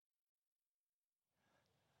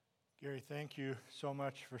Gary, thank you so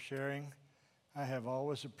much for sharing. I have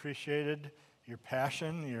always appreciated your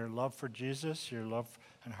passion, your love for Jesus, your love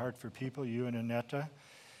and heart for people, you and Annetta.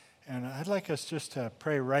 And I'd like us just to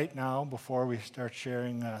pray right now before we start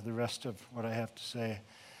sharing the rest of what I have to say.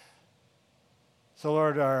 So,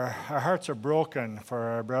 Lord, our hearts are broken for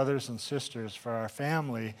our brothers and sisters, for our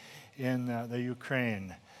family in the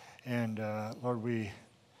Ukraine. And, Lord, we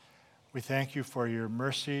thank you for your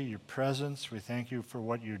mercy, your presence. We thank you for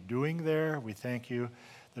what you're doing there. We thank you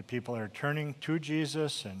that people are turning to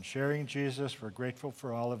Jesus and sharing Jesus. We're grateful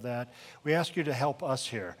for all of that. We ask you to help us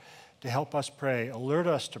here, to help us pray, alert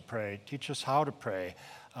us to pray, teach us how to pray,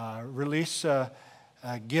 release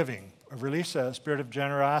giving, release a spirit of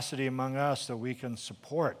generosity among us that we can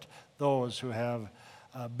support those who have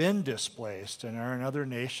been displaced and are in other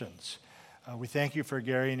nations. We thank you for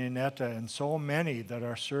Gary and Annetta and so many that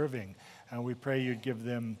are serving. And we pray you'd give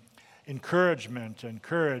them encouragement and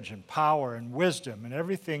courage and power and wisdom and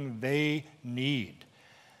everything they need.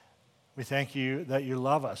 We thank you that you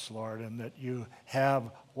love us, Lord, and that you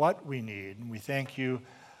have what we need. And we thank you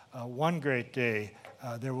one great day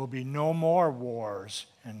there will be no more wars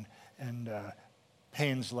and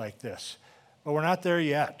pains like this. But we're not there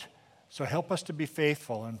yet. So help us to be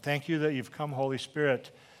faithful. And thank you that you've come, Holy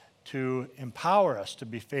Spirit, to empower us to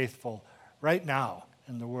be faithful right now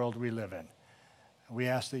in the world we live in. We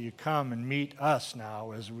ask that you come and meet us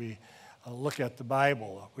now as we look at the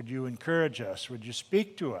Bible. Would you encourage us? Would you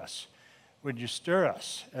speak to us? Would you stir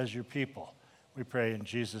us as your people? We pray in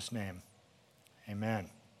Jesus' name. Amen.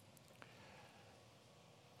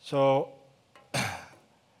 So,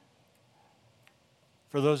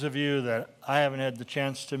 for those of you that I haven't had the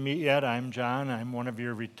chance to meet yet, I'm John. I'm one of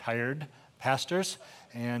your retired pastors,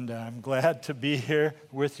 and I'm glad to be here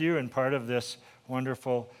with you and part of this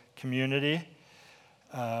wonderful community.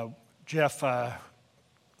 Jeff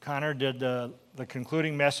Connor did the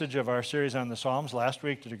concluding message of our series on the Psalms last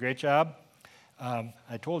week, did a great job.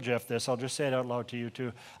 I told Jeff this, I'll just say it out loud to you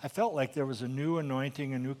too. I felt like there was a new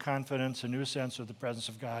anointing, a new confidence, a new sense of the presence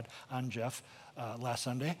of God on Jeff last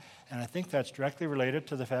Sunday. And I think that's directly related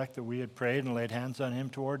to the fact that we had prayed and laid hands on him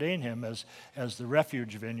to ordain him as the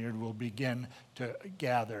Refuge Vineyard will begin to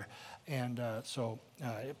gather. And so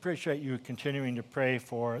I appreciate you continuing to pray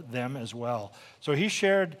for them as well. So he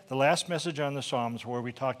shared the last message on the Psalms where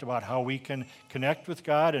we talked about how we can connect with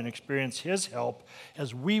God and experience his help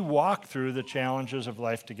as we walk through the challenges of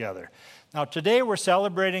life together. Now today we're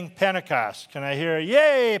celebrating Pentecost. Can I hear a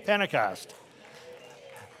yay, Pentecost?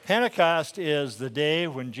 Pentecost is the day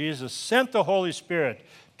when Jesus sent the Holy Spirit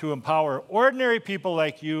to empower ordinary people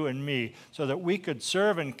like you and me so that we could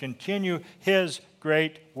serve and continue his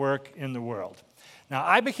great work in the world. Now,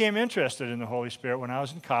 I became interested in the Holy Spirit when I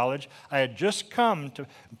was in college. I had just come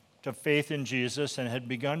to faith in Jesus and had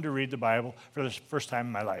begun to read the Bible for the first time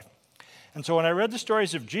in my life. And so when I read the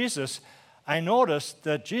stories of Jesus, I noticed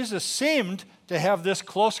that Jesus seemed to have this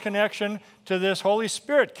close connection to this Holy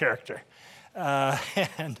Spirit character.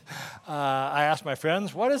 And I asked my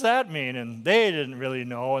friends, what does that mean? And they didn't really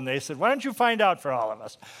know. And they said, why don't you find out for all of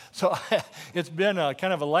us? So it's been a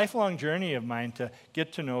kind of a lifelong journey of mine to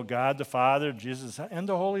get to know God, the Father, Jesus, and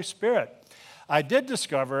the Holy Spirit. I did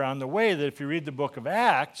discover on the way that if you read the book of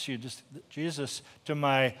Acts, Jesus, to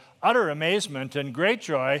my utter amazement and great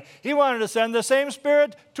joy, he wanted to send the same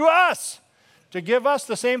Spirit to us, to give us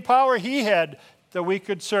the same power he had that we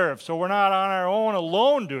could serve. So we're not on our own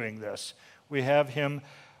alone doing this. We have him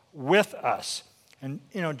with us. And,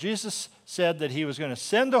 Jesus said that he was going to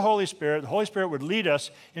send the Holy Spirit. The Holy Spirit would lead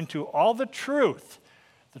us into all the truth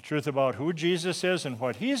about who Jesus is and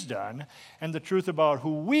what he's done, and the truth about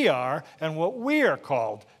who we are and what we are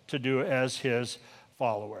called to do as his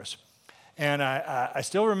followers. And I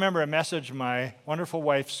still remember a message my wonderful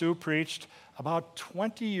wife Sue preached about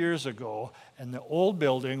 20 years ago in the old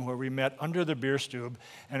building where we met under the beer stube,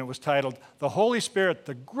 and it was titled, The Holy Spirit,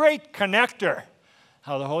 the Great Connector.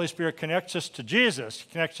 How the Holy Spirit connects us to Jesus,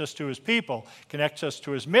 connects us to his people, connects us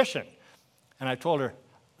to his mission. And I told her,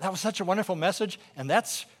 that was such a wonderful message, and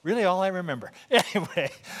that's really all I remember.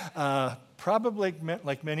 Anyway, probably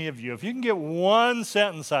like many of you, if you can get one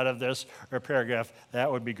sentence out of this or a paragraph,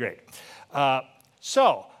 that would be great. I'm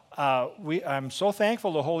so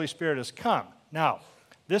thankful the Holy Spirit has come. Now,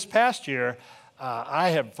 this past year, I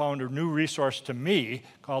have found a new resource to me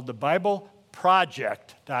called the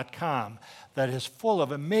BibleProject.com that is full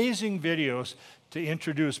of amazing videos to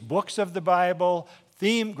introduce books of the Bible,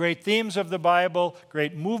 great themes of the Bible,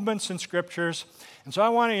 great movements in scriptures. And so I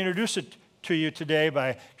want to introduce it to you today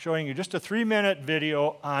by showing you just a 3-minute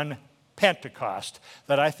video on Pentecost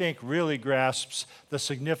that I think really grasps the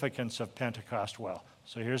significance of Pentecost well.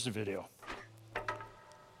 So here's the video.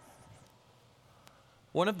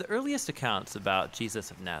 One of the earliest accounts about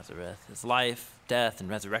Jesus of Nazareth, his life, death, and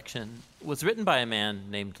resurrection, was written by a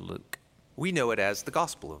man named Luke. We know it as the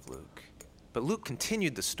Gospel of Luke, but Luke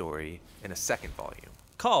continued the story in a second volume,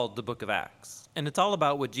 Called the Book of Acts, and it's all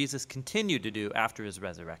about what Jesus continued to do after his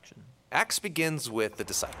resurrection. Acts begins with the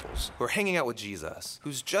disciples who are hanging out with Jesus,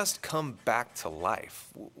 who's just come back to life,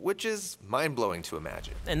 which is mind-blowing to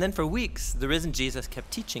imagine. And then for weeks, the risen Jesus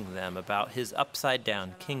kept teaching them about his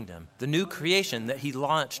upside-down kingdom, the new creation that he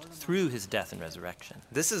launched through his death and resurrection.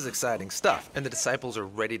 This is exciting stuff, and the disciples are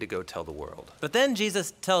ready to go tell the world. But then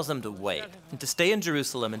Jesus tells them to wait and to stay in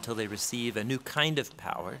Jerusalem until they receive a new kind of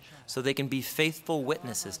power so they can be faithful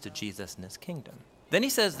witnesses to Jesus and his kingdom. Then he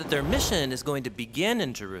says that their mission is going to begin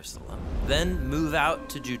in Jerusalem, then move out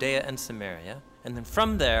to Judea and Samaria, and then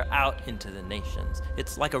from there out into the nations.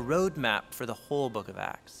 It's like a roadmap for the whole book of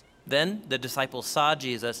Acts. Then the disciples saw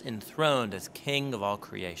Jesus enthroned as King of all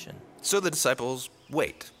creation. So the disciples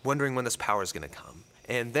wait, wondering when this power is going to come.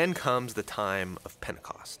 And then comes the time of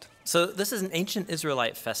Pentecost. So this is an ancient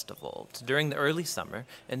Israelite festival. It's during the early summer,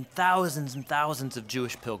 and thousands of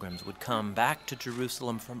Jewish pilgrims would come back to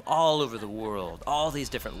Jerusalem from all over the world, all these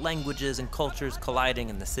different languages and cultures colliding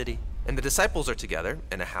in the city. And the disciples are together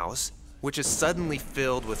in a house, which is suddenly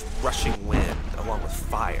filled with rushing wind, along with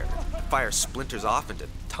fire. Fire splinters off into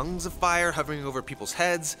tongues of fire hovering over people's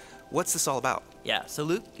heads. What's this all about? Yeah, so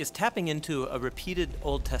Luke is tapping into a repeated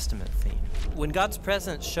Old Testament theme. When God's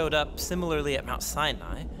presence showed up similarly at Mount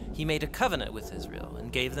Sinai, he made a covenant with Israel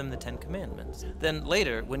and gave them the Ten Commandments. Then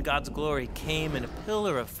later, when God's glory came in a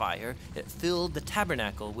pillar of fire, it filled the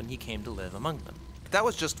tabernacle when he came to live among them. That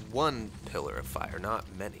was just one pillar of fire, not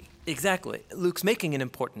many. Exactly. Luke's making an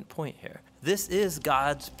important point here. This is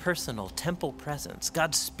God's personal temple presence,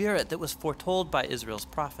 God's spirit that was foretold by Israel's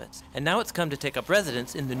prophets. And now it's come to take up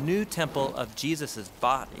residence in the new temple of Jesus'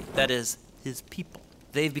 body, that is, his people.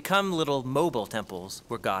 They've become little mobile temples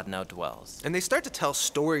where God now dwells. And they start to tell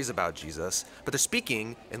stories about Jesus, but they're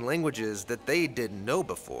speaking in languages that they didn't know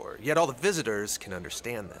before, yet all the visitors can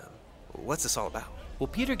understand them. What's this all about? Well,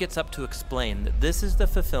 Peter gets up to explain that this is the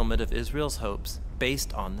fulfillment of Israel's hopes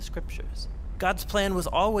based on the scriptures. God's plan was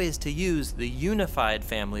always to use the unified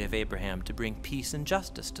family of Abraham to bring peace and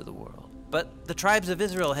justice to the world. But the tribes of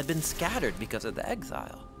Israel had been scattered because of the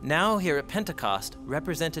exile. Now here at Pentecost,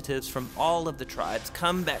 representatives from all of the tribes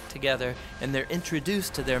come back together and they're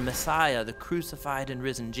introduced to their Messiah, the crucified and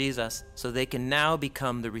risen Jesus, so they can now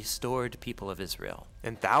become the restored people of Israel.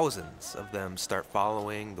 And thousands of them start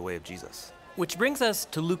following the way of Jesus. Which brings us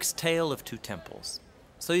to Luke's tale of two temples.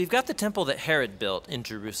 So you've got the temple that Herod built in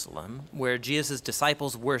Jerusalem, where Jesus'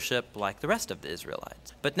 disciples worship like the rest of the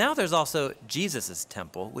Israelites. But now there's also Jesus'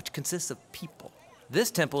 temple, which consists of people.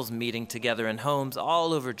 This temple's meeting together in homes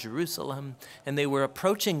all over Jerusalem, and they were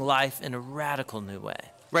approaching life in a radical new way.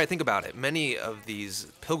 Right, think about it. Many of these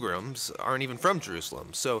pilgrims aren't even from Jerusalem,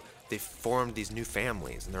 so they formed these new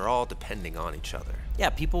families, and they're all depending on each other. Yeah,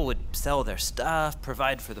 people would sell their stuff,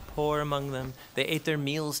 provide for the poor among them. They ate their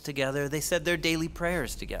meals together. They said their daily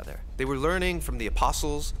prayers together. They were learning from the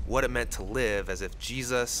apostles what it meant to live as if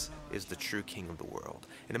Jesus is the true king of the world.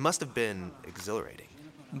 And it must have been exhilarating.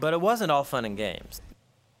 But it wasn't all fun and games.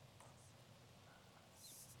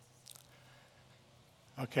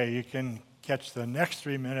 Okay, you can catch the next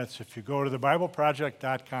 3 minutes if you go to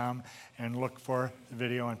thebibleproject.com and look for the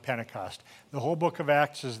video on Pentecost. The whole book of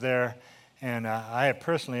Acts is there, and I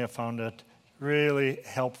personally have found it really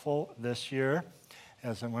helpful this year.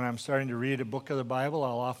 As when I'm starting to read a book of the Bible,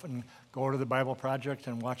 I'll often go to the Bible Project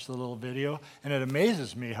and watch the little video, and it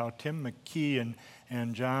amazes me how Tim McKee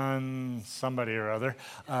and John somebody or other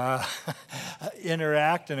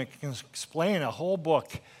interact, and it can explain a whole book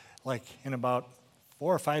like in about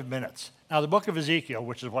 4 or 5 minutes. Now, the book of Ezekiel,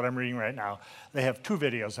 which is what I'm reading right now, they have 2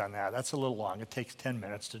 videos on that. That's a little long. It takes 10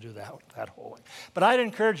 minutes to do that whole one. But I'd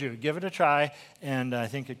encourage you, give it a try, and I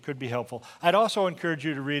think it could be helpful. I'd also encourage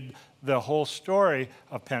you to read the whole story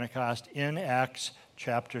of Pentecost in Acts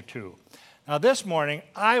chapter 2. Now, this morning,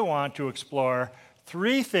 I want to explore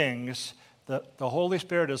 3 things that the Holy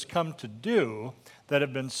Spirit has come to do that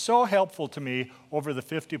have been so helpful to me over the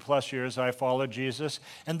 50-plus years I followed Jesus,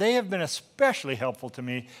 and they have been especially helpful to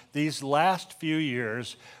me these last few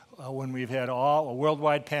years when we've had a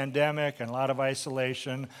worldwide pandemic and a lot of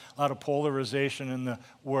isolation, a lot of polarization in the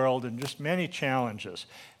world, and just many challenges.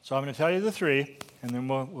 So I'm going to tell you the 3, and then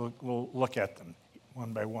we'll look at them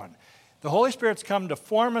one by one. The Holy Spirit's come to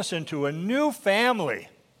form us into a new family.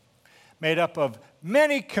 made up of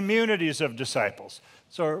many communities of disciples.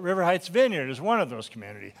 So River Heights Vineyard is one of those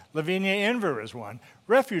communities. Lavinia Inver is one.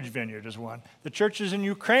 Refuge Vineyard is one. The churches in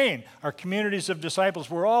Ukraine are communities of disciples.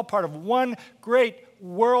 We're all part of one great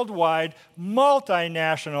worldwide,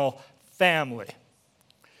 multinational family.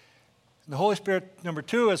 The Holy Spirit, number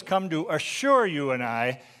 2, has come to assure you and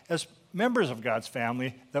I, as members of God's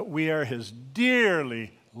family, that we are his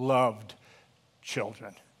dearly loved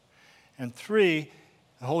children. And 3,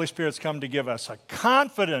 the Holy Spirit's come to give us a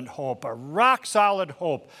confident hope, a rock-solid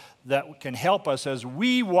hope that can help us as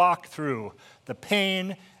we walk through the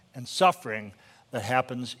pain and suffering that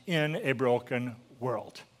happens in a broken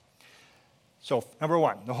world. So, number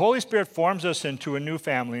 1, the Holy Spirit forms us into a new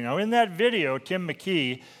family. Now, in that video, Tim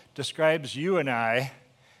McKee describes you and I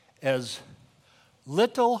as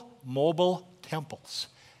little mobile temples.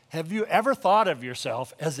 Have you ever thought of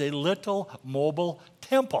yourself as a little mobile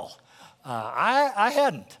temple? I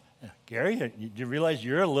hadn't. Gary, did you realize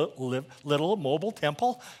you're a little mobile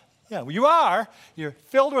temple? Yeah, well, you are. You're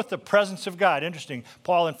filled with the presence of God. Interesting.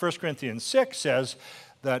 Paul in 1 Corinthians 6 says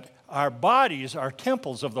that our bodies are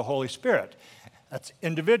temples of the Holy Spirit. That's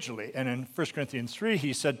individually. And in 1 Corinthians 3,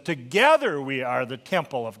 he said, together we are the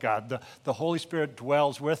temple of God. The Holy Spirit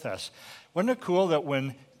dwells with us. Wasn't it cool that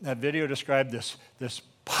when that video described this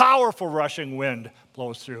powerful rushing wind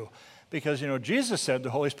blows through? Because, Jesus said the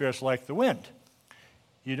Holy Spirit's like the wind.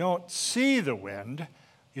 You don't see the wind,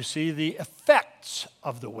 you see the effects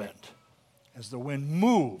of the wind as the wind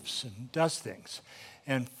moves and does things.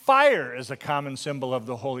 And fire is a common symbol of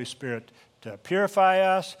the Holy Spirit to purify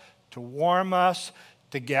us, to warm us,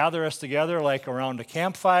 to gather us together like around a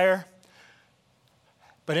campfire.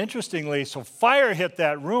 But interestingly, so fire hit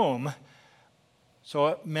that room, so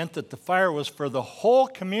it meant that the fire was for the whole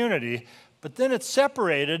community, but then it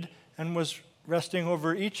separated and was resting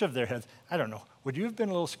over each of their heads. I don't know. Would you have been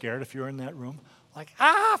a little scared if you were in that room? Like,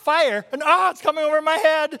 fire, and it's coming over my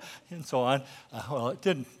head, and so on. Well, it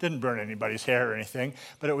didn't burn anybody's hair or anything,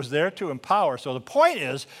 but it was there to empower. So the point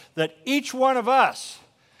is that each one of us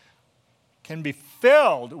can be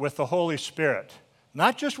filled with the Holy Spirit,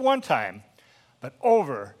 not just one time, but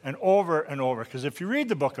over and over and over. Because if you read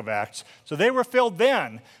the book of Acts, so they were filled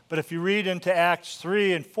then, but if you read into Acts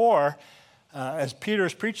 3 and 4, as Peter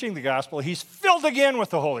is preaching the gospel, he's filled again with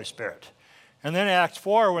the Holy Spirit. And then Acts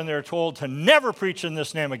 4, when they're told to never preach in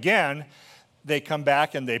this name again, they come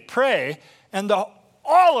back and they pray, and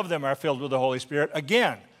all of them are filled with the Holy Spirit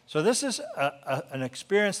again. So this is an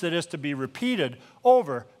experience that is to be repeated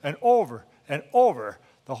over and over and over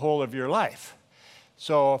the whole of your life.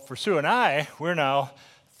 So for Sue and I, we're now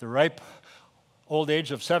at the ripe old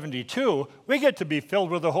age of 72. We get to be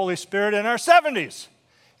filled with the Holy Spirit in our 70s.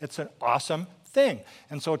 It's an awesome thing.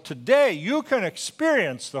 And so today you can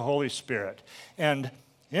experience the Holy Spirit. And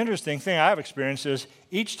the interesting thing I've experienced is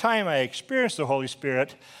each time I experience the Holy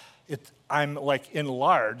Spirit, I'm like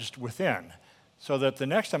enlarged within, so that the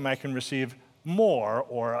next time I can receive more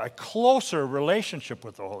or a closer relationship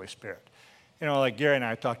with the Holy Spirit. Like Gary and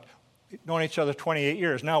I talked, known each other 28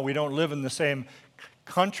 years. Now we don't live in the same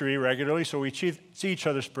country regularly, so we see each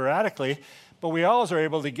other sporadically, but we always are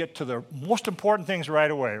able to get to the most important things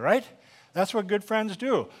right away, right? That's what good friends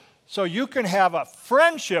do. So you can have a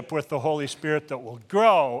friendship with the Holy Spirit that will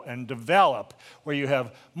grow and develop, where you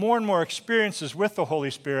have more and more experiences with the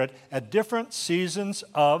Holy Spirit at different seasons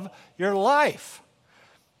of your life.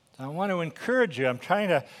 I want to encourage you.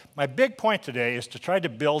 My big point today is to try to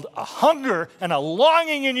build a hunger and a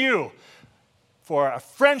longing in you for a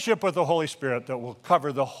friendship with the Holy Spirit that will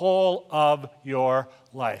cover the whole of your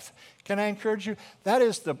life. Can I encourage you?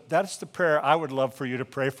 That's the prayer I would love for you to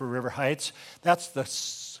pray for River Heights. That's the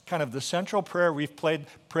kind of the central prayer we've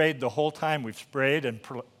prayed the whole time. We've sprayed and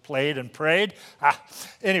played and prayed.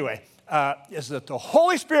 Anyway, is that the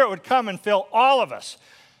Holy Spirit would come and fill all of us.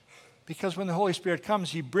 Because when the Holy Spirit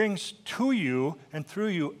comes, he brings to you and through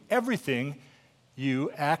you everything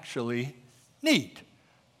you actually need.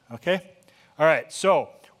 Okay? All right, so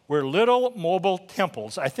we're little mobile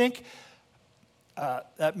temples. I think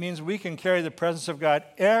that means we can carry the presence of God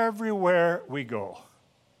everywhere we go.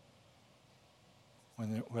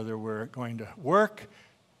 Whether we're going to work,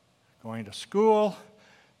 going to school,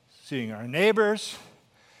 seeing our neighbors,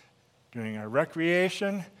 doing our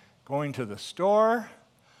recreation, going to the store.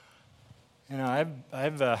 I've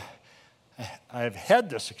had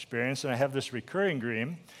this experience, and I have this recurring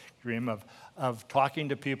dream of talking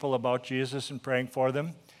to people about Jesus and praying for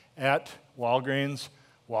them at Walgreens,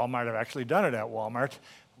 Walmart. I've actually done it at Walmart.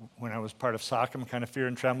 When I was part of SOCM, kind of Fear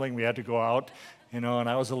and Trembling, we had to go out, and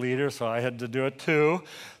I was a leader, so I had to do it too.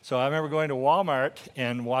 So I remember going to Walmart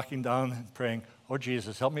and walking down and praying, oh,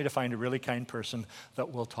 Jesus, help me to find a really kind person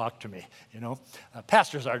that will talk to me,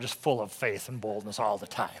 Pastors are just full of faith and boldness all the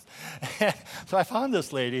time. So I found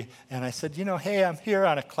this lady, and I said, hey, I'm here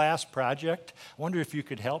on a class project. I wonder if you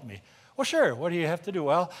could help me. Well, sure. What do you have to do?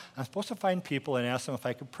 Well, I'm supposed to find people and ask them if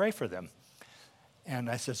I could pray for them. And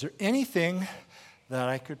I said, is there anything that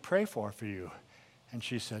I could pray for you? And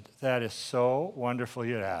she said, that is so wonderful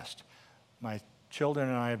you asked. My children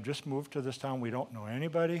and I have just moved to this town. We don't know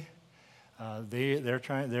anybody.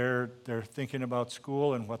 They're thinking about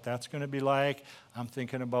school and what that's going to be like. I'm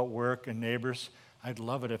thinking about work and neighbors. I'd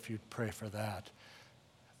love it if you'd pray for that.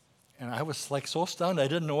 And I was like so stunned, I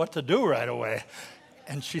didn't know what to do right away.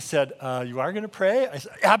 And she said, you are going to pray? I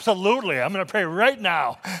said, absolutely. I'm going to pray right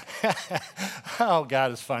now. Oh,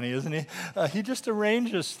 God is funny, isn't he? He just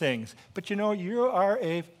arranges things. But you are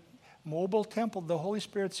a mobile temple. The Holy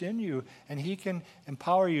Spirit's in you, and he can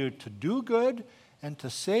empower you to do good and to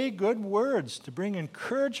say good words, to bring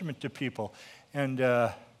encouragement to people. And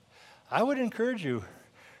I would encourage you,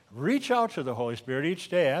 reach out to the Holy Spirit each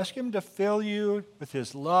day. Ask him to fill you with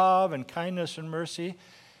his love and kindness and mercy.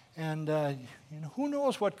 And who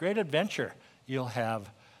knows what great adventure you'll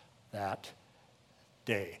have that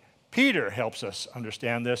day. Peter helps us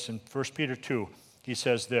understand this in 1 Peter 2. He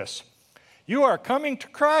says this, you are coming to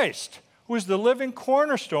Christ, who is the living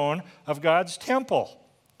cornerstone of God's temple.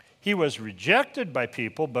 He was rejected by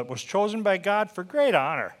people, but was chosen by God for great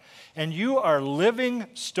honor. And you are living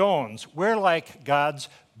stones. We're like God's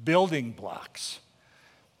building blocks.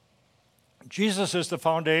 Jesus is the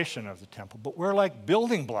foundation of the temple, but we're like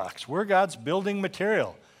building blocks. We're God's building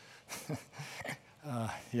material.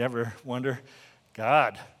 You ever wonder,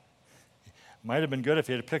 God, might have been good if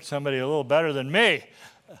he had picked somebody a little better than me.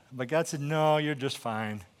 But God said, no, you're just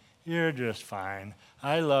fine. You're just fine.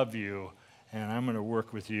 I love you, and I'm going to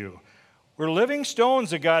work with you. We're living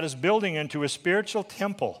stones that God is building into a spiritual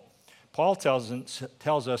temple. Paul tells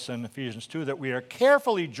us in Ephesians 2 that we are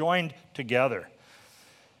carefully joined together.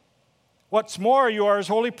 What's more, you are his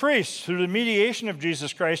holy priests. Through the mediation of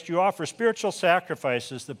Jesus Christ, you offer spiritual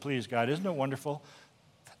sacrifices that please God. Isn't it wonderful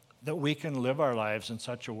that we can live our lives in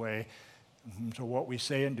such a way to what we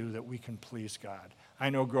say and do that we can please God? I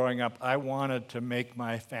know growing up, I wanted to make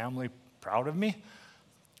my family proud of me.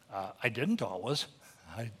 I didn't always.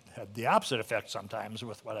 I had the opposite effect sometimes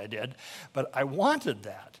with what I did, but I wanted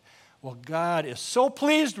that. Well, God is so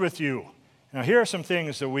pleased with you. Now, here are some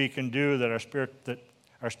things that we can do that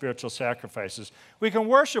are spiritual sacrifices. We can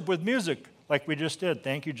worship with music like we just did.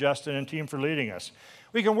 Thank you, Justin and team, for leading us.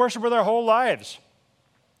 We can worship with our whole lives.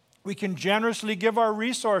 We can generously give our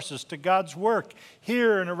resources to God's work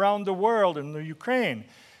here and around the world in the Ukraine.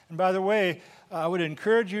 And by the way, I would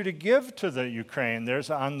encourage you to give to the Ukraine.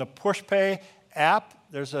 There's on the PushPay app,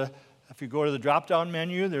 if you go to the drop-down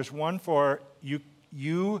menu, there's one for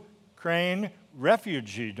Ukraine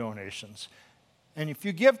refugee donations. And if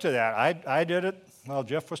you give to that, I did it while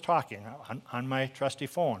Jeff was talking on my trusty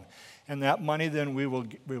phone. And that money then we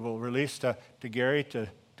will release to Gary to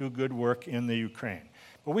do good work in the Ukraine.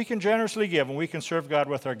 But we can generously give, and we can serve God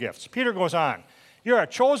with our gifts. Peter goes on, you're a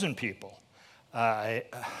chosen people. I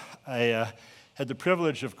had the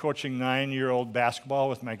privilege of coaching 9-year-old basketball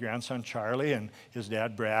with my grandson Charlie and his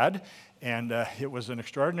dad Brad, and it was an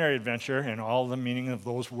extraordinary adventure in all the meaning of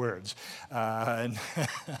those words. And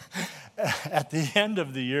at the end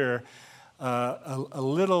of the year,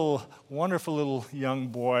 a wonderful little young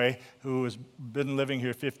boy who has been living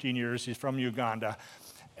here 15 years, he's from Uganda,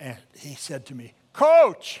 and he said to me,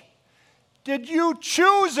 Coach, did you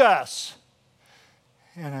choose us?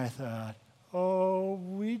 And I thought, oh,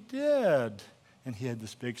 we did. And he had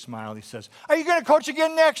this big smile. He says, are you going to coach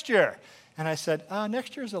again next year? And I said,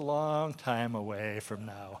 next year's a long time away from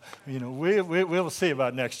now. We'll see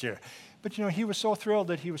about next year. But, he was so thrilled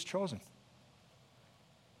that he was chosen.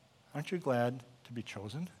 Aren't you glad to be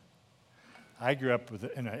chosen? I grew up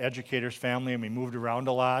in an educator's family, and we moved around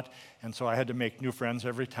a lot, and so I had to make new friends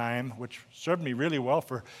every time, which served me really well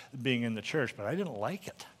for being in the church, but I didn't like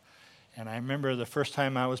it. And I remember the first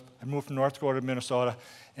time I moved from North Dakota to Minnesota,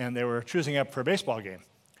 and they were choosing up for a baseball game.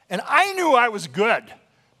 And I knew I was good,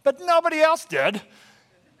 but nobody else did.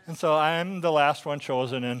 And so I'm the last one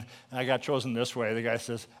chosen, and I got chosen this way. The guy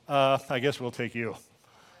says, I guess we'll take you.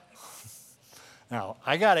 Now,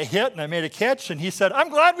 I got a hit, and I made a catch, and he said, I'm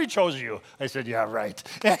glad we chose you. I said, yeah, right.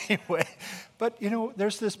 Anyway, but,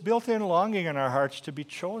 there's this built-in longing in our hearts to be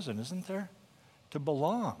chosen, isn't there? To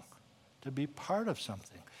belong, to be part of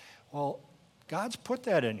something. Well, God's put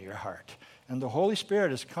that in your heart, and the Holy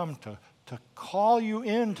Spirit has come to call you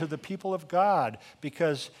into the people of God,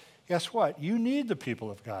 because guess what? You need the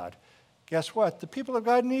people of God. Guess what? The people of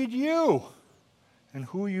God need you. and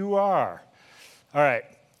who you are. All right.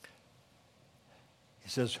 He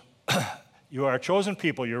says, you are a chosen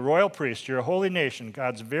people, you're a royal priest, you're a holy nation,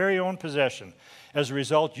 God's very own possession. As a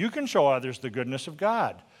result, you can show others the goodness of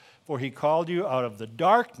God, for he called you out of the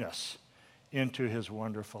darkness into his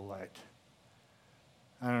wonderful light.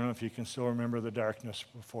 I don't know if you can still remember the darkness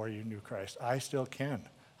before you knew Christ. I still can.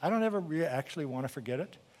 I don't ever actually want to forget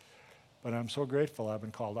it, but I'm so grateful I've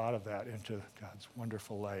been called out of that into God's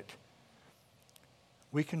wonderful light.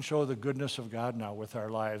 We can show the goodness of God now with our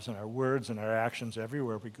lives and our words and our actions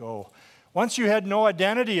everywhere we go. Once you had no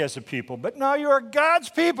identity as a people, but now you are God's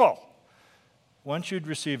people. Once you'd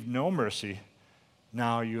received no mercy,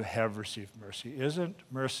 now you have received mercy. Isn't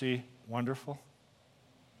mercy wonderful?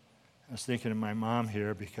 I was thinking of my mom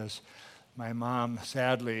here because my mom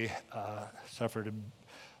sadly suffered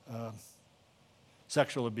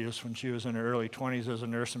sexual abuse when she was in her early 20s as a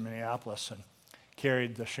nurse in Minneapolis and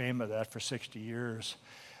carried the shame of that for 60 years.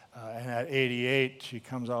 And at 88, she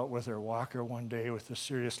comes out with her walker one day with a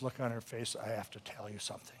serious look on her face. I have to tell you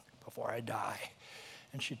something before I die.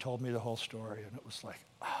 And she told me the whole story, and it was like,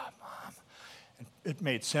 Mom. And it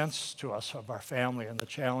made sense to us of our family and the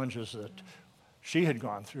challenges that she had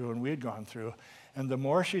gone through and we had gone through. And the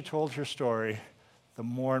more she told her story, the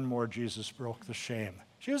more and more Jesus broke the shame.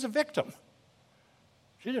 She was a victim.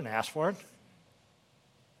 She didn't ask for it.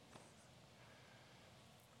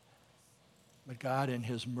 But God, in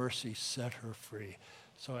his mercy, set her free.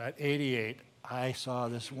 So at 88, I saw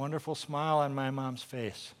this wonderful smile on my mom's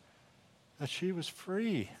face, that she was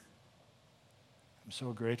free. I'm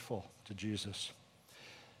so grateful to Jesus.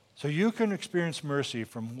 So you can experience mercy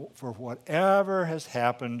for whatever has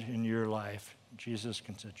happened in your life. Jesus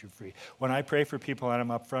can set you free. When I pray for people, and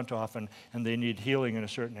I'm up front often, and they need healing in a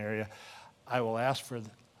certain area, I will ask for,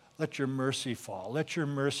 let your mercy fall. Let your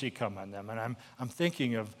mercy come on them. And I'm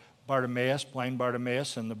thinking of Bartimaeus, blind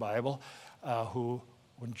Bartimaeus in the Bible, who,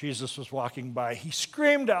 when Jesus was walking by, he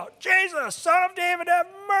screamed out, Jesus, Son of David, have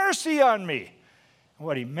mercy on me. And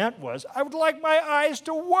what he meant was, I would like my eyes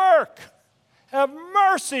to work. Have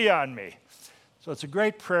mercy on me. So it's a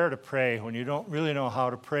great prayer to pray when you don't really know how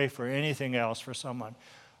to pray for anything else for someone.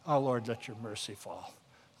 Oh, Lord, let your mercy fall.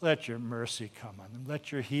 Let your mercy come on them.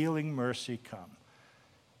 Let your healing mercy come.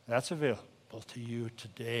 That's available to you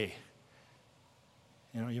today.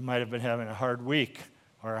 You know, you might have been having a hard week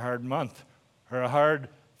or a hard month or a hard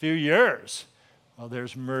few years. Well,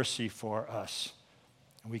 there's mercy for us.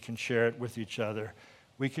 And we can share it with each other.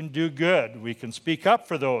 We can do good. We can speak up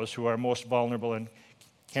for those who are most vulnerable and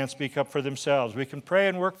can't speak up for themselves. We can pray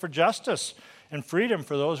and work for justice and freedom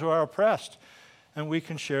for those who are oppressed. And we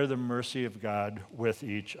can share the mercy of God with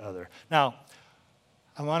each other. Now,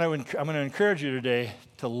 I'm going to encourage you today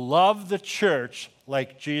to love the church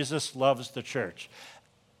like Jesus loves the church.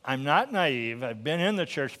 I'm not naive. I've been in the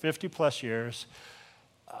church 50 plus years.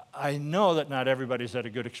 I know that not everybody's had a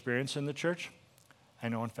good experience in the church. I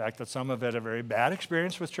know, in fact, that some have had a very bad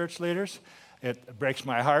experience with church leaders. It breaks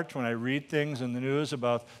my heart when I read things in the news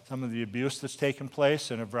about some of the abuse that's taken place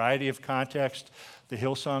in a variety of contexts. The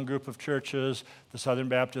Hillsong group of churches, the Southern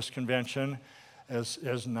Baptist Convention,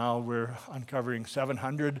 as now we're uncovering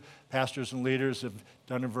 700 pastors and leaders have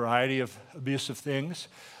done a variety of abusive things.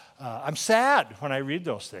 I'm sad when I read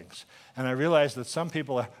those things. And I realize that some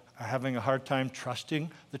people are having a hard time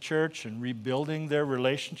trusting the church and rebuilding their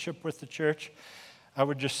relationship with the church. I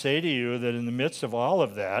would just say to you that in the midst of all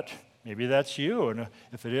of that, maybe that's you, and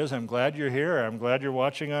if it is, I'm glad you're here. I'm glad you're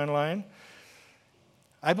watching online.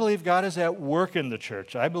 I believe God is at work in the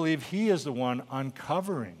church. I believe he is the one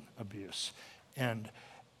uncovering abuse and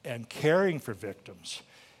caring for victims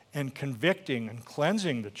and convicting and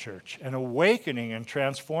cleansing the church and awakening and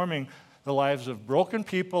transforming the lives of broken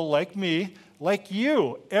people like me, like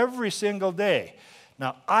you, every single day.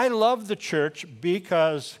 Now, I love the church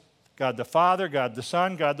because God the Father, God the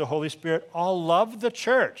Son, God the Holy Spirit all love the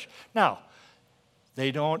church. Now,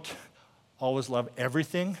 they don't always love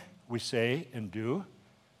everything we say and do.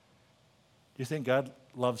 Do you think God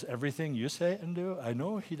loves everything you say and do? I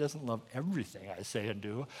know he doesn't love everything I say and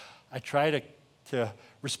do. I try to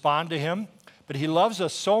respond to him, but he loves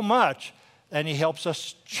us so much and he helps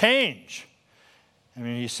us change. I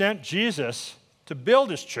mean, he sent Jesus to build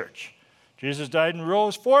his church. Jesus died and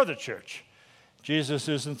rose for the church. Jesus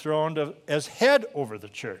is enthroned as head over the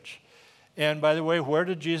church. And by the way, where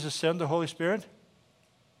did Jesus send the Holy Spirit?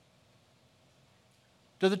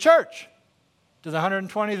 To the church, to the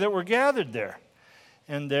 120 that were gathered there.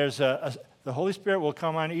 And the Holy Spirit will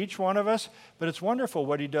come on each one of us, but it's wonderful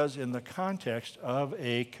what he does in the context of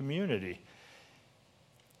a community.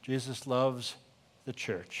 Jesus loves the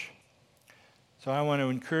church. So I want to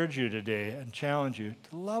encourage you today and challenge you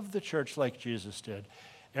to love the church like Jesus did.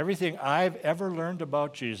 Everything I've ever learned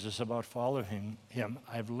about Jesus, about following him,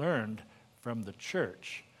 I've learned from the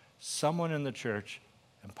church. Someone in the church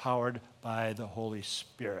empowered by the Holy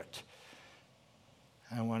Spirit.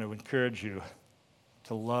 I want to encourage you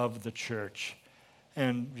to love the church.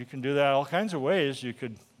 And you can do that all kinds of ways. You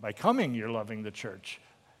could, by coming, you're loving the church.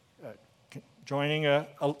 Joining a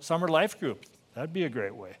summer life group, that'd be a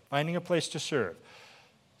great way. Finding a place to serve.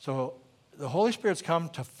 So the Holy Spirit's come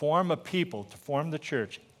to form a people, to form the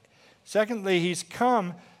church. Secondly, he's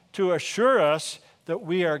come to assure us that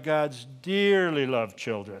we are God's dearly loved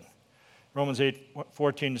children. Romans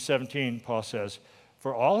 8:14-17, Paul says,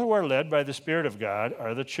 "For all who are led by the Spirit of God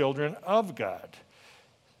are the children of God."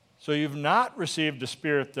 So you've not received a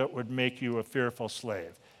spirit that would make you a fearful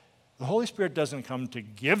slave. The Holy Spirit doesn't come to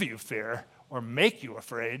give you fear or make you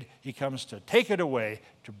afraid. He comes to take it away,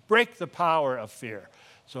 to break the power of fear.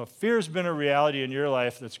 So if fear's been a reality in your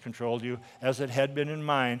life that's controlled you, as it had been in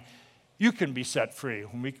mine, you can be set free.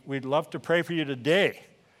 We'd love to pray for you today.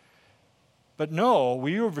 But no,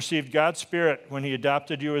 you have received God's Spirit when he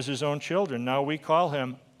adopted you as his own children. Now we call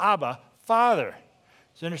him Abba, Father.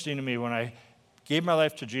 It's interesting to me, when I gave my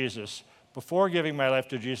life to Jesus, before giving my life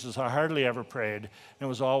to Jesus, I hardly ever prayed. And it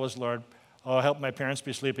was always, Lord, help my parents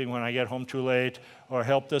be sleeping when I get home too late, or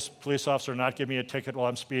help this police officer not give me a ticket while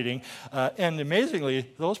I'm speeding. And amazingly,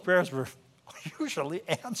 those prayers were usually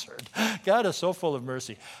answered. God is so full of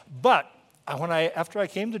mercy. But after I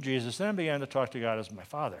came to Jesus, then I began to talk to God as my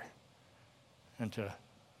Father and to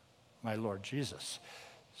my Lord Jesus.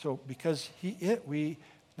 So because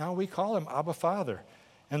now we call him Abba, Father.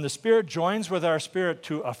 And the Spirit joins with our spirit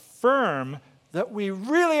to affirm that we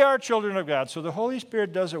really are children of God. So the Holy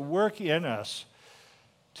Spirit does a work in us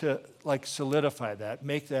to solidify that,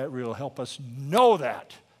 make that real, help us know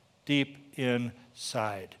that deep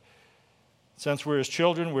inside. Since we're his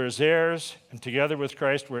children, we're his heirs, and together with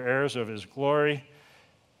Christ, we're heirs of his glory.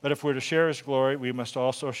 But if we're to share his glory, we must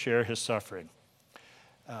also share his suffering.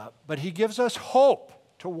 But he gives us hope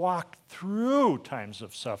to walk through times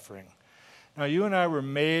of suffering. Now, you and I were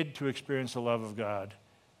made to experience the love of God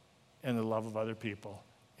and the love of other people,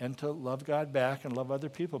 and to love God back and love other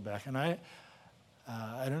people back. And I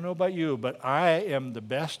don't know about you, but I am the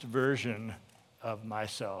best version of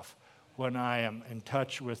myself when I am in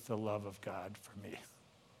touch with the love of God for me.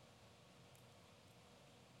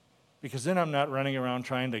 Because then I'm not running around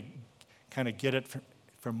trying to kind of get it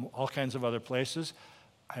from all kinds of other places.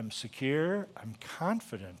 I'm secure, I'm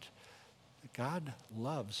confident that God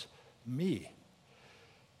loves me.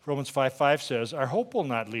 Romans 5:5 says, "Our hope will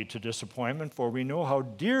not lead to disappointment, for we know how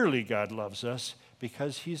dearly God loves us,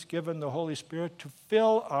 because he's given the Holy Spirit to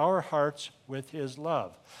fill our hearts with his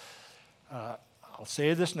love." I'll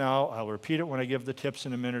say this now, I'll repeat it when I give the tips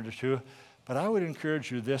in a minute or two, but I would encourage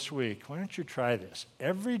you this week, why don't you try this?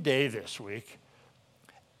 Every day this week,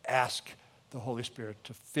 ask the Holy Spirit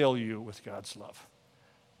to fill you with God's love.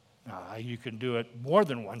 Now, you can do it more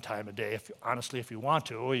than one time a day, if you want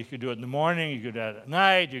to. You could do it in the morning, you could do it at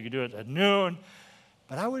night, you could do it at noon.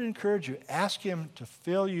 But I would encourage you, ask him to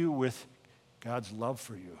fill you with God's love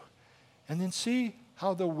for you. And then see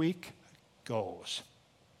how the week goes.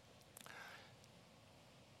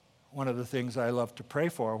 One of the things I love to pray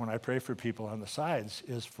for when I pray for people on the sides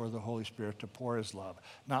is for the Holy Spirit to pour his love.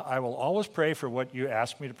 Now, I will always pray for what you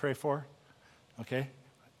ask me to pray for, okay?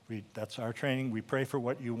 That's our training. We pray for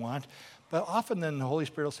what you want. But often then the Holy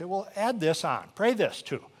Spirit will say, well, add this on. Pray this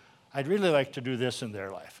too. I'd really like to do this in their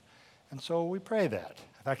life. And so we pray that.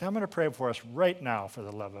 In fact, I'm going to pray for us right now for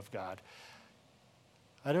the love of God.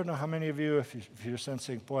 I don't know how many of you, if you're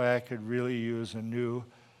sensing, boy, I could really use a new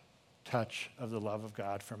touch of the love of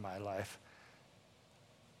God for my life.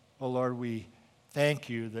 Well, Lord, we thank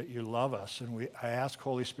you that you love us. And I ask,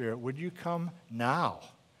 Holy Spirit, would you come now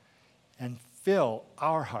and fill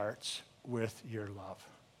our hearts with your love.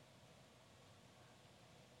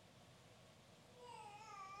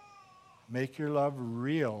 Make your love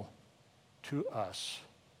real to us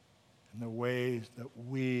in the ways that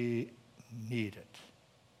we need it.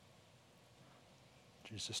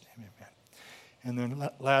 In Jesus' name, amen. And then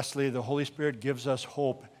lastly, the Holy Spirit gives us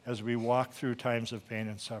hope as we walk through times of pain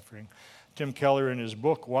and suffering. Tim Keller, in his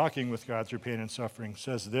book, Walking with God Through Pain and Suffering,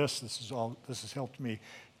 says this has helped me.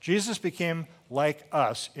 Jesus became like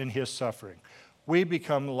us in his suffering. We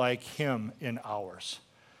become like him in ours.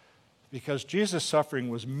 Because Jesus' suffering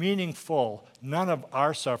was meaningful, none of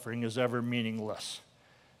our suffering is ever meaningless.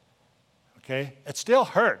 Okay? It still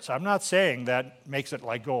hurts. I'm not saying that makes it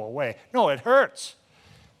go away. No, it hurts.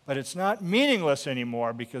 But it's not meaningless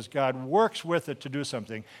anymore because God works with it to do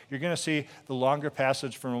something. You're going to see the longer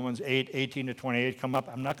passage from Romans 8, 18 to 28 come up.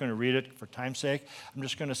 I'm not going to read it for time's sake. I'm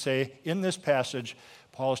just going to say in this passage,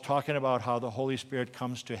 Paul is talking about how the Holy Spirit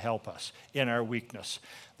comes to help us in our weakness.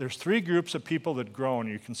 There's three groups of people that groan.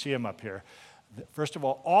 You can see them up here. First of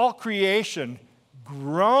all creation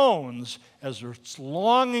groans as it's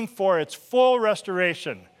longing for its full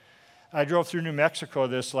restoration. I drove through New Mexico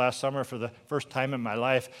this last summer for the first time in my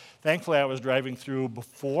life. Thankfully, I was driving through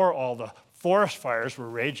before all the forest fires were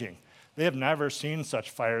raging. They have never seen such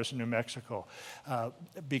fires in New Mexico.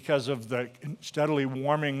 Because of the steadily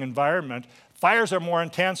warming environment, fires are more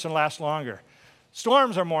intense and last longer.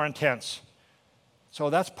 Storms are more intense. So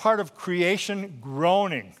that's part of creation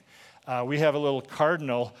groaning. We have a little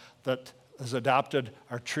cardinal that has adopted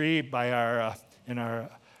our tree by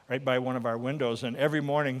right by one of our windows, and every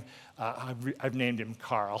morning I've named him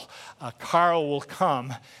Carl. Carl will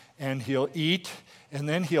come and he'll eat, and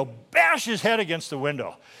then he'll bash his head against the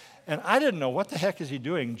window. And I didn't know, what the heck is he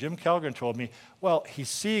doing? Jim Kellgren told me, well, he's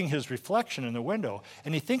seeing his reflection in the window,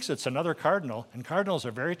 and he thinks it's another cardinal, and cardinals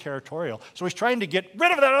are very territorial. So he's trying to get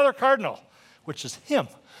rid of that other cardinal, which is him.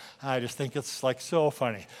 I just think it's like so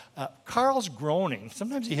funny. Carl's groaning.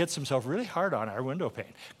 Sometimes he hits himself really hard on our window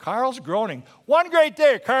pane. Carl's groaning. One great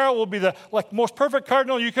day, Carl will be the most perfect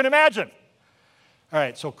cardinal you can imagine. All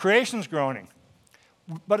right, so creation's groaning.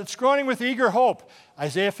 But it's groaning with eager hope.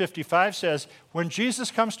 Isaiah 55 says, when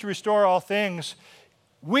Jesus comes to restore all things,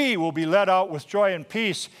 we will be led out with joy and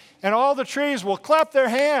peace, and all the trees will clap their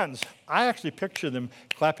hands. I actually picture them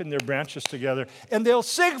clapping their branches together, and they'll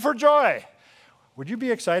sing for joy. Would you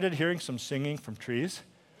be excited hearing some singing from trees?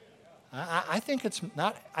 I think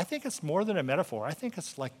it's more than a metaphor. I think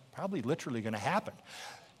it's probably literally going to happen.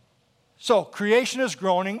 So creation is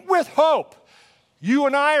groaning with hope. You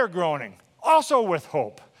and I are groaning, also with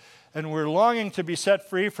hope. And we're longing to be set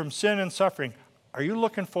free from sin and suffering. Are you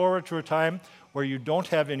looking forward to a time where you don't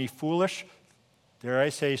have any foolish, dare I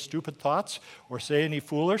say, stupid thoughts, or say any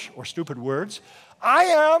foolish or stupid words? I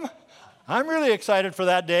am. I'm really excited for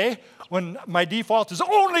that day when my default is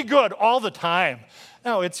only good all the time.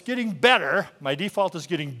 Now, it's getting better. My default is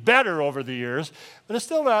getting better over the years, but it's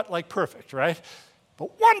still not perfect, right?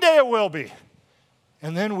 But one day it will be.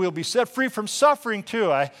 And then we'll be set free from suffering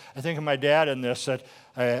too. I think of my dad in this, that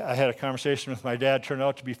I had a conversation with my dad. Turned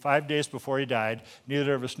out to be 5 days before he died.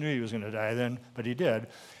 Neither of us knew he was going to die then, but he did.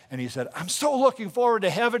 And he said, I'm so looking forward to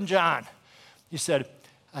heaven, John. I said,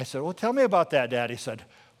 well, tell me about that, Dad. He said,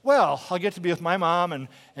 well, I'll get to be with my mom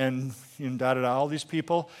and all these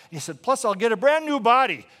people. He said, plus I'll get a brand new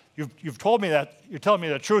body. You've told me that. You're telling me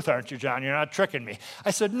the truth, aren't you, John? You're not tricking me. I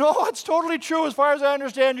said, no, it's totally true. As far as I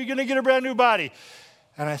understand, you're going to get a brand new body.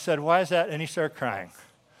 And I said, why is that? And he started crying.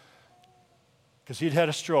 Because he'd had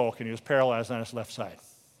a stroke and he was paralyzed on his left side.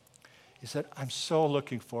 He said, I'm so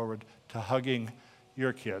looking forward to hugging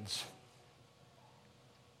your kids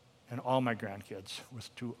and all my grandkids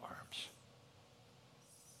with 2 arms.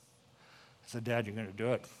 I said, Dad, you're going to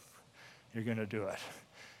do it. You're going to do it.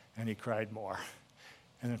 And he cried more.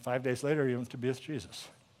 And then 5 days later, he went to be with Jesus.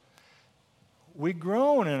 We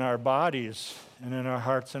groan in our bodies and in our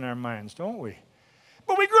hearts and our minds, don't we?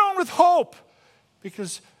 But we groan with hope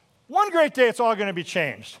because one great day it's all going to be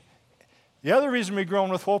changed. The other reason we groan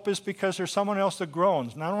with hope is because there's someone else that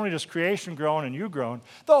groans. Not only does creation groan and you groan,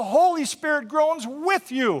 the Holy Spirit groans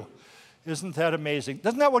with you. Isn't that amazing?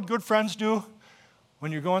 Isn't that what good friends do?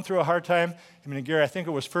 When you're going through a hard time, Gary, I think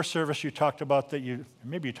it was first service you talked about that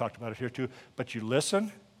maybe you talked about it here too, but you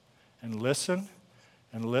listen and listen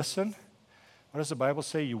and listen. What does the Bible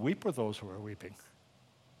say? You weep with those who are weeping.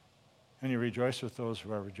 And you rejoice with those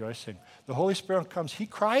who are rejoicing. The Holy Spirit comes. He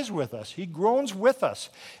cries with us. He groans with us.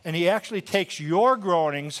 And he actually takes your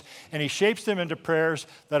groanings and he shapes them into prayers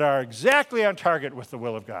that are exactly on target with the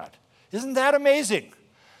will of God. Isn't that amazing?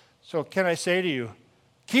 So can I say to you,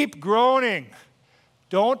 keep groaning.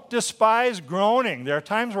 Don't despise groaning. There are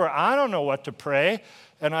times where I don't know what to pray,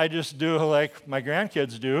 and I just do like my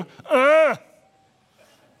grandkids do.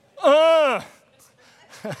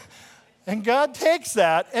 And God takes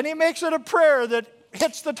that, and he makes it a prayer that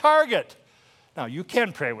hits the target. Now, you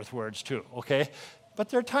can pray with words too, okay? But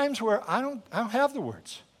there are times where I don't have the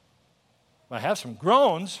words. I have some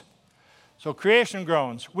groans. So creation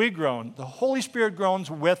groans. We groan. The Holy Spirit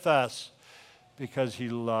groans with us because he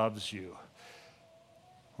loves you.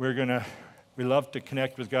 We love to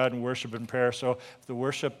connect with God in worship and prayer, so if the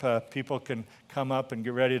worship people can come up and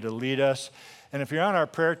get ready to lead us. And if you're on our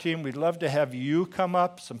prayer team, we'd love to have you come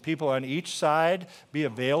up, some people on each side, be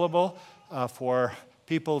available for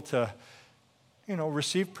people to,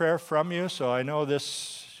 receive prayer from you. So I know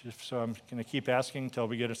this, So I'm going to keep asking until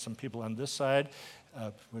we get some people on this side.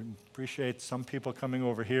 Would appreciate some people coming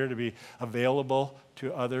over here to be available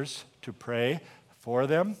to others to pray for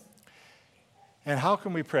them. And how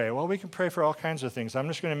can we pray? Well, we can pray for all kinds of things. I'm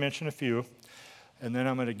just going to mention a few, and then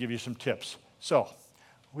I'm going to give you some tips. So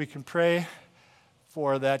we can pray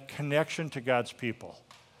for that connection to God's people,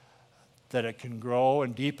 that it can grow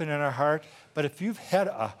and deepen in our heart. But if you've had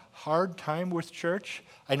a hard time with church,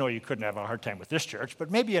 I know you couldn't have a hard time with this church, but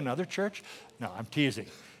maybe another church. No, I'm teasing.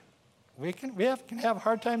 We can have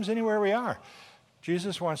hard times anywhere we are.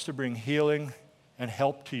 Jesus wants to bring healing and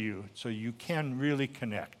help to you so you can really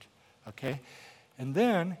connect, okay? And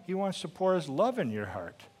then he wants to pour his love in your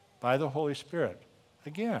heart by the Holy Spirit,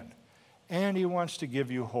 again. And he wants to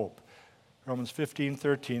give you hope. Romans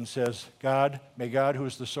 15:13 says, may God, who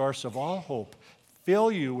is the source of all hope,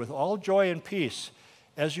 fill you with all joy and peace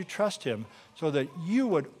as you trust him, so that you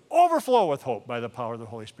would overflow with hope by the power of the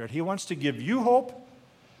Holy Spirit. He wants to give you hope,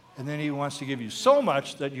 and then he wants to give you so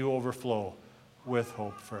much that you overflow with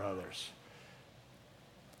hope for others.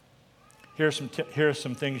 Here are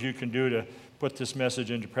some things you can do to put this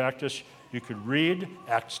message into practice. You could read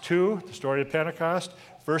Acts 2, the story of Pentecost.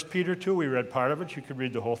 1 Peter 2, we read part of it. You could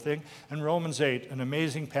read the whole thing. And Romans 8, an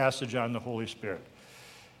amazing passage on the Holy Spirit.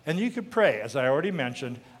 And you could pray, as I already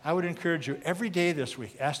mentioned. I would encourage you every day this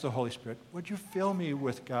week, ask the Holy Spirit, would you fill me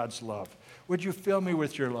with God's love? Would you fill me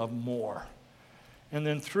with your love more? And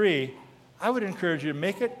then 3, I would encourage you to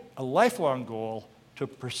make it a lifelong goal to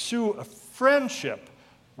pursue a friendship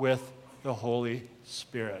with the Holy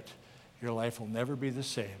Spirit. Your life will never be the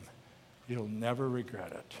same. You'll never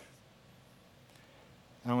regret it.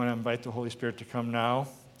 I want to invite the Holy Spirit to come now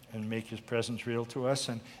and make his presence real to us.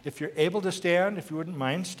 And if you're able to stand, if you wouldn't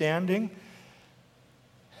mind standing,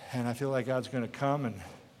 and I feel like God's going to come and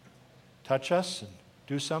touch us and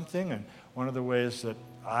do something. And one of the ways that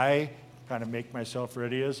I kind of make myself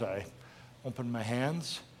ready is I open my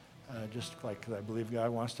hands, just like 'cause I believe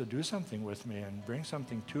God wants to do something with me and bring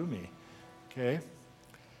something to me. Okay?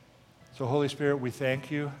 So Holy Spirit, we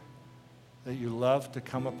thank you that you love to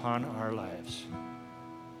come upon our lives.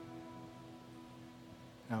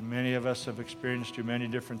 Now, many of us have experienced you many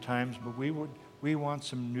different times, but we want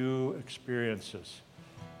some new experiences.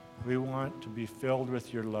 We want to be filled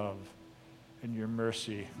with your love and your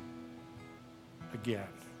mercy again.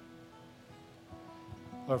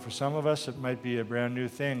 Or for some of us, it might be a brand new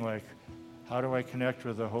thing, like, how do I connect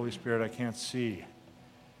with the Holy Spirit I can't see?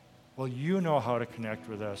 Well, you know how to connect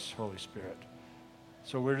with us, Holy Spirit.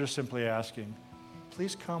 So we're just simply asking,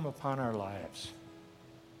 please come upon our lives.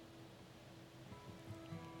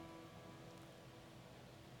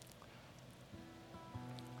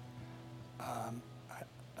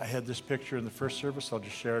 I had this picture in the first service. I'll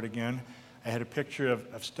just share it again. I had a picture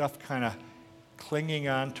of stuff kind of clinging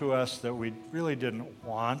on to us that we really didn't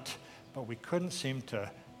want, but we couldn't seem to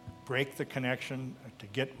break the connection, to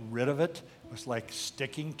get rid of it. It was like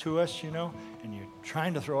sticking to us, and you're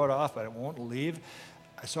trying to throw it off, but it won't leave.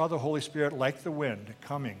 I saw the Holy Spirit like the wind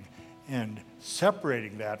coming and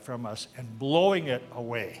separating that from us and blowing it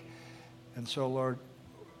away. And so, Lord,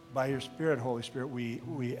 by your Spirit, Holy Spirit,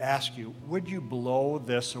 we ask you, would you blow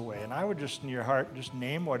this away? And I would just, in your heart, just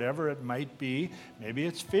name whatever it might be. Maybe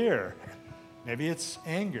it's fear. Maybe it's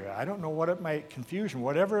anger. I don't know what it might, confusion,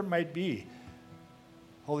 whatever it might be.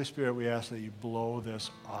 Holy Spirit, we ask that you blow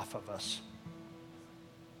this off of us.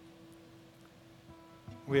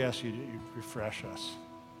 We ask you to refresh us,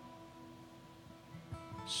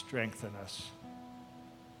 strengthen us,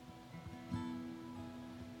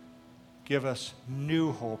 give us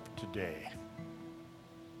new hope today.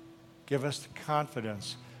 Give us the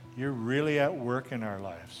confidence you're really at work in our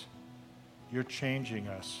lives. You're changing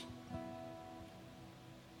us.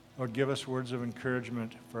 Lord, give us words of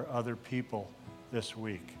encouragement for other people this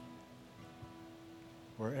week,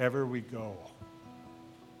 wherever we go.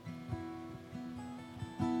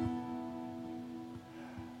 And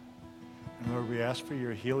Lord, we ask for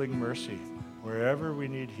your healing mercy wherever we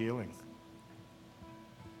need healing.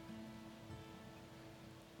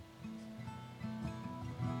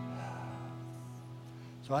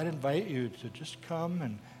 So I'd invite you to just come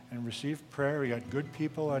and receive prayer. We got good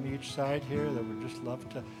people on each side here that would just love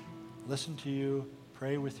to listen to you,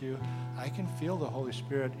 pray with you. I can feel the Holy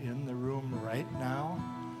Spirit in the room right now.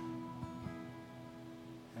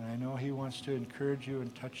 And I know he wants to encourage you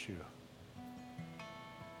and touch you.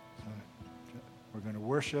 So we're going to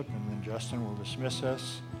worship, and then Justin will dismiss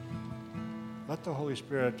us. Let the Holy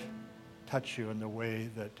Spirit touch you in the way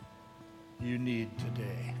that you need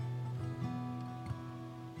today.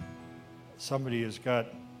 Somebody has got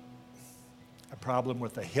a problem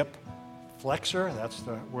with a hip flexor, that's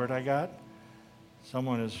the word I got.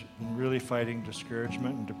 Someone is really fighting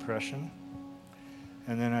discouragement and depression.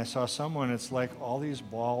 And then I saw someone, it's like all these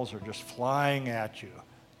balls are just flying at you.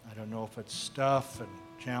 I don't know if it's stuff and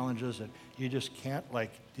challenges and you just can't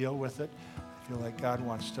deal with it. I feel like God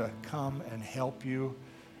wants to come and help you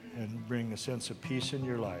and bring a sense of peace in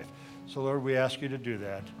your life. So Lord, we ask you to do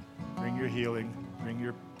that. Bring your healing, bring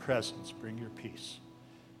your presence, bring your peace.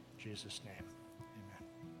 In Jesus' name.